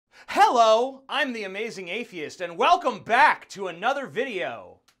Hello, I'm the Amazing Atheist, and welcome back to another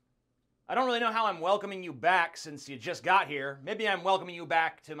video. I don't really know how I'm welcoming you back since you just got here. Maybe I'm welcoming you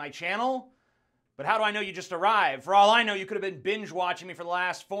back to my channel, but how do I know you just arrived? For all I know, you could have been binge watching me for the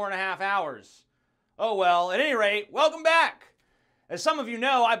last 4.5 hours. Oh well, at any rate, welcome back. As some of you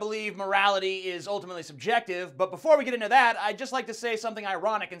know, I believe morality is ultimately subjective, but before we get into that, I'd just like to say something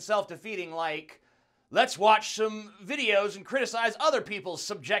ironic and self-defeating like, let's watch some videos and criticize other people's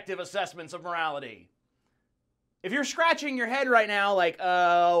subjective assessments of morality. If you're scratching your head right now like,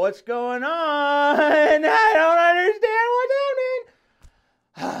 what's going on? I don't understand what's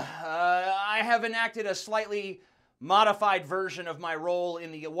happening. I have enacted a slightly modified version of my role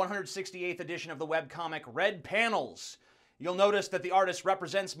in the 168th edition of the webcomic Red Panels. You'll notice that the artist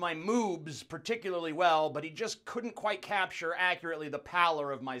represents my moobs particularly well, but he just couldn't quite capture accurately the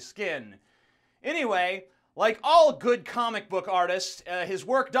pallor of my skin. Anyway, like all good comic book artists, his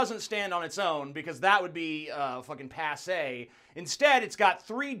work doesn't stand on its own, because that would be fucking passé. Instead, it's got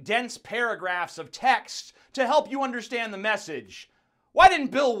 3 dense paragraphs of text to help you understand the message. Why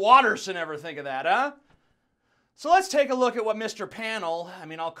didn't Bill Watterson ever think of that, huh? So let's take a look at what Mr. Panel,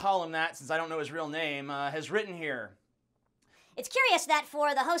 I'll call him that since I don't know his real name, has written here. It's curious that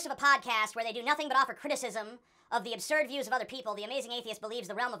for the host of a podcast where they do nothing but offer criticism of the absurd views of other people, the Amazing Atheist believes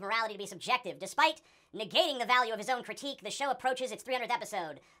the realm of morality to be subjective. Despite negating the value of his own critique, the show approaches its 300th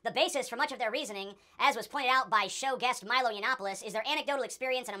episode. The basis for much of their reasoning, as was pointed out by show guest Milo Yiannopoulos, is their anecdotal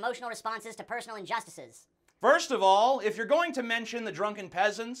experience and emotional responses to personal injustices. First of all, if you're going to mention the Drunken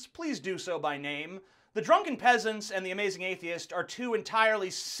Peasants, please do so by name. The Drunken Peasants and the Amazing Atheist are 2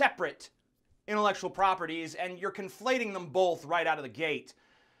 entirely separate intellectual properties, and you're conflating them both right out of the gate.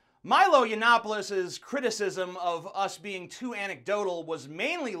 Milo Yiannopoulos' criticism of us being too anecdotal was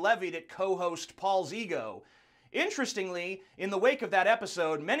mainly levied at co-host Paul's ego. Interestingly, in the wake of that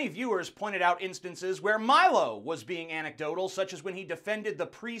episode, many viewers pointed out instances where Milo was being anecdotal, such as when he defended the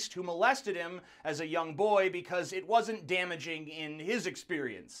priest who molested him as a young boy because it wasn't damaging in his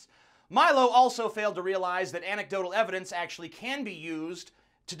experience. Milo also failed to realize that anecdotal evidence actually can be used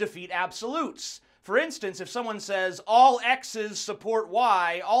to defeat absolutes. For instance, if someone says, all X's support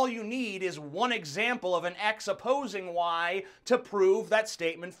Y, all you need is one example of an X opposing Y to prove that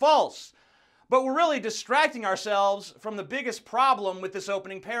statement false. But we're really distracting ourselves from the biggest problem with this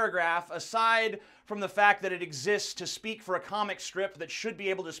opening paragraph, aside from the fact that it exists to speak for a comic strip that should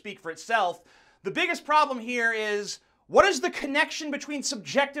be able to speak for itself. The biggest problem here is, what is the connection between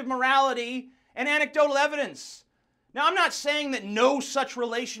subjective morality and anecdotal evidence? Now, I'm not saying that no such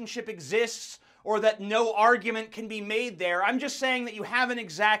relationship exists or that no argument can be made there. I'm just saying that you haven't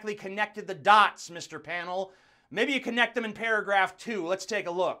exactly connected the dots, Mr. Panel. Maybe you connect them in paragraph 2. Let's take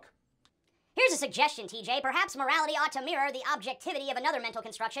a look. Here's a suggestion, TJ. Perhaps morality ought to mirror the objectivity of another mental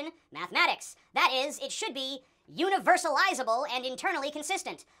construction, mathematics. That is, it should be universalizable and internally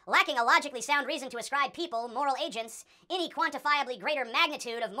consistent. Lacking a logically sound reason to ascribe people, moral agents, any quantifiably greater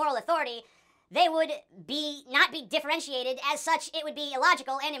magnitude of moral authority, they would not be differentiated. As such, it would be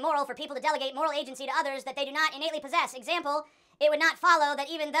illogical and immoral for people to delegate moral agency to others that they do not innately possess. Example, it would not follow that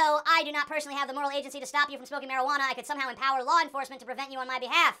even though I do not personally have the moral agency to stop you from smoking marijuana, I could somehow empower law enforcement to prevent you on my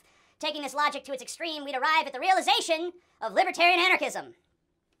behalf. Taking this logic to its extreme, we'd arrive at the realization of libertarian anarchism.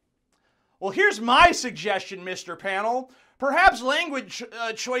 Well, here's my suggestion, Mr. Panel. Perhaps language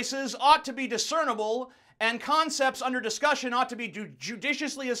choices ought to be discernible, and concepts under discussion ought to be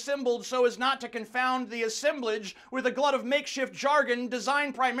judiciously assembled so as not to confound the assemblage with a glut of makeshift jargon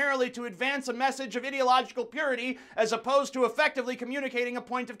designed primarily to advance a message of ideological purity as opposed to effectively communicating a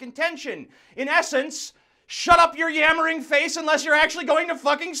point of contention. In essence, shut up your yammering face unless you're actually going to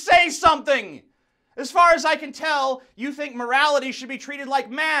fucking say something! As far as I can tell, you think morality should be treated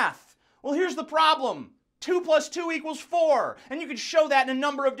like math. Well, here's the problem. 2 + 2 = 4, and you can show that in a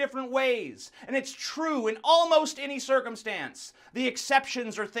number of different ways. And it's true in almost any circumstance. The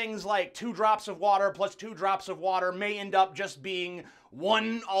exceptions are things like 2 drops of water plus 2 drops of water may end up just being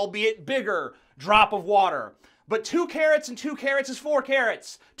 1, albeit bigger, drop of water. But 2 carrots and 2 carrots is 4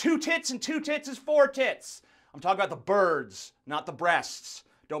 carrots. 2 tits and 2 tits is 4 tits. I'm talking about the birds, not the breasts.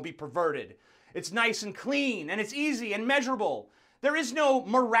 Don't be perverted. It's nice and clean, and it's easy and measurable. There is no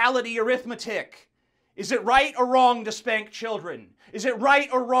morality arithmetic. Is it right or wrong to spank children? Is it right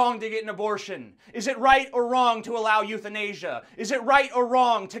or wrong to get an abortion? Is it right or wrong to allow euthanasia? Is it right or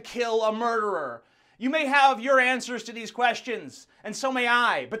wrong to kill a murderer? You may have your answers to these questions, and so may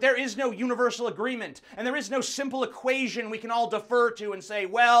I, but there is no universal agreement, and there is no simple equation we can all defer to and say,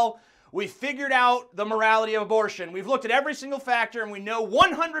 well, we figured out the morality of abortion. We've looked at every single factor, and we know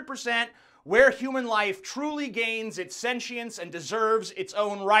 100% where human life truly gains its sentience and deserves its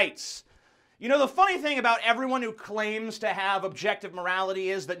own rights. You know, the funny thing about everyone who claims to have objective morality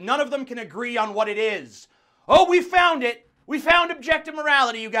is that none of them can agree on what it is. Oh, we found it! We found objective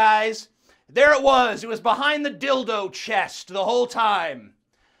morality, you guys! There it was. It was behind the dildo chest the whole time.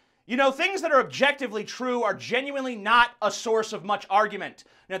 You know, things that are objectively true are genuinely not a source of much argument.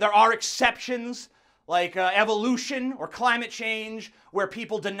 Now, there are exceptions, like evolution or climate change, where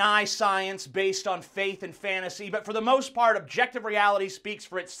people deny science based on faith and fantasy, but for the most part, objective reality speaks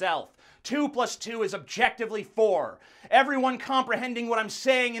for itself. 2 + 2 is objectively 4. Everyone comprehending what I'm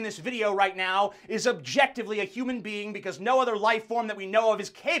saying in this video right now is objectively a human being because no other life form that we know of is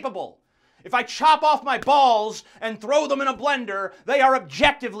capable. If I chop off my balls and throw them in a blender, they are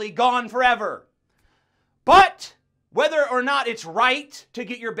objectively gone forever. But whether or not it's right to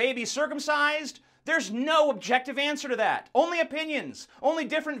get your baby circumcised, there's no objective answer to that. Only opinions, only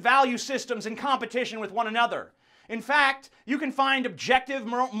different value systems in competition with one another. In fact, you can find objective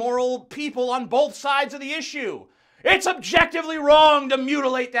moral people on both sides of the issue. It's objectively wrong to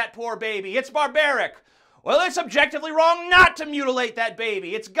mutilate that poor baby. It's barbaric. Well, it's objectively wrong not to mutilate that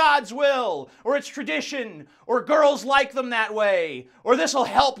baby. It's God's will, or it's tradition, or girls like them that way, or this'll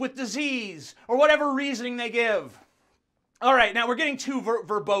help with disease, or whatever reasoning they give. All right, now we're getting too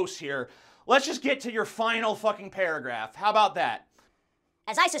verbose here. Let's just get to your final fucking paragraph. How about that?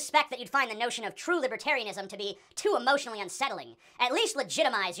 As I suspect that you'd find the notion of true libertarianism to be too emotionally unsettling, at least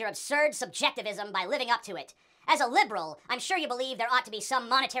legitimize your absurd subjectivism by living up to it. As a liberal, I'm sure you believe there ought to be some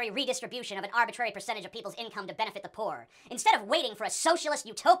monetary redistribution of an arbitrary percentage of people's income to benefit the poor. Instead of waiting for a socialist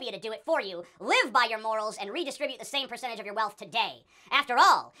utopia to do it for you, live by your morals and redistribute the same percentage of your wealth today. After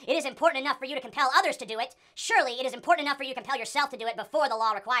all, it is important enough for you to compel others to do it. Surely it is important enough for you to compel yourself to do it before the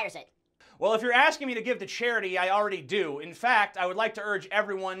law requires it. Well, if you're asking me to give to charity, I already do. In fact, I would like to urge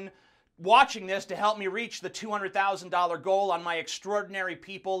everyone watching this to help me reach the $200,000 goal on my Extraordinary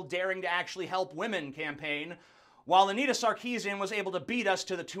People Daring to Actually Help Women campaign. While Anita Sarkeesian was able to beat us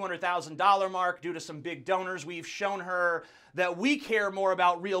to the $200,000 mark due to some big donors, we've shown her that we care more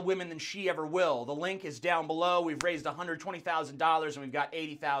about real women than she ever will. The link is down below. We've raised $120,000 and we've got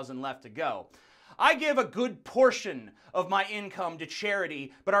 $80,000 left to go. I give a good portion of my income to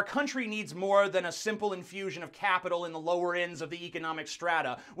charity, but our country needs more than a simple infusion of capital in the lower ends of the economic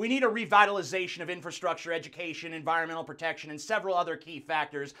strata. We need a revitalization of infrastructure, education, environmental protection, and several other key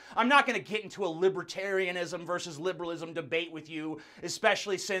factors. I'm not going to get into a libertarianism versus liberalism debate with you,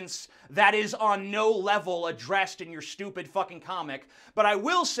 especially since that is on no level addressed in your stupid fucking comic, but I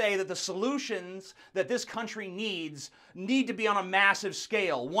will say that the solutions that this country needs need to be on a massive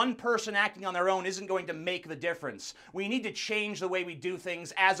scale. One person acting on their own isn't going to make the difference. We need to change the way we do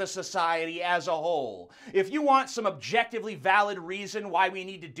things as a society as a whole. If you want some objectively valid reason why we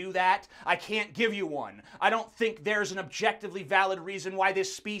need to do that, I can't give you one. I don't think there's an objectively valid reason why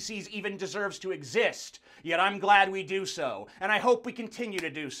this species even deserves to exist. Yet I'm glad we do so, and I hope we continue to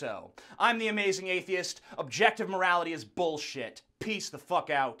do so. I'm the Amazing Atheist. Objective morality is bullshit. Peace the fuck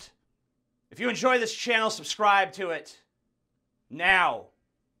out. If you enjoy this channel, subscribe to it. Now.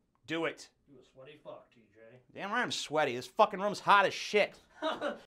 Do it. You a sweaty fuck, TJ. Damn right I'm sweaty. This fucking room's hot as shit.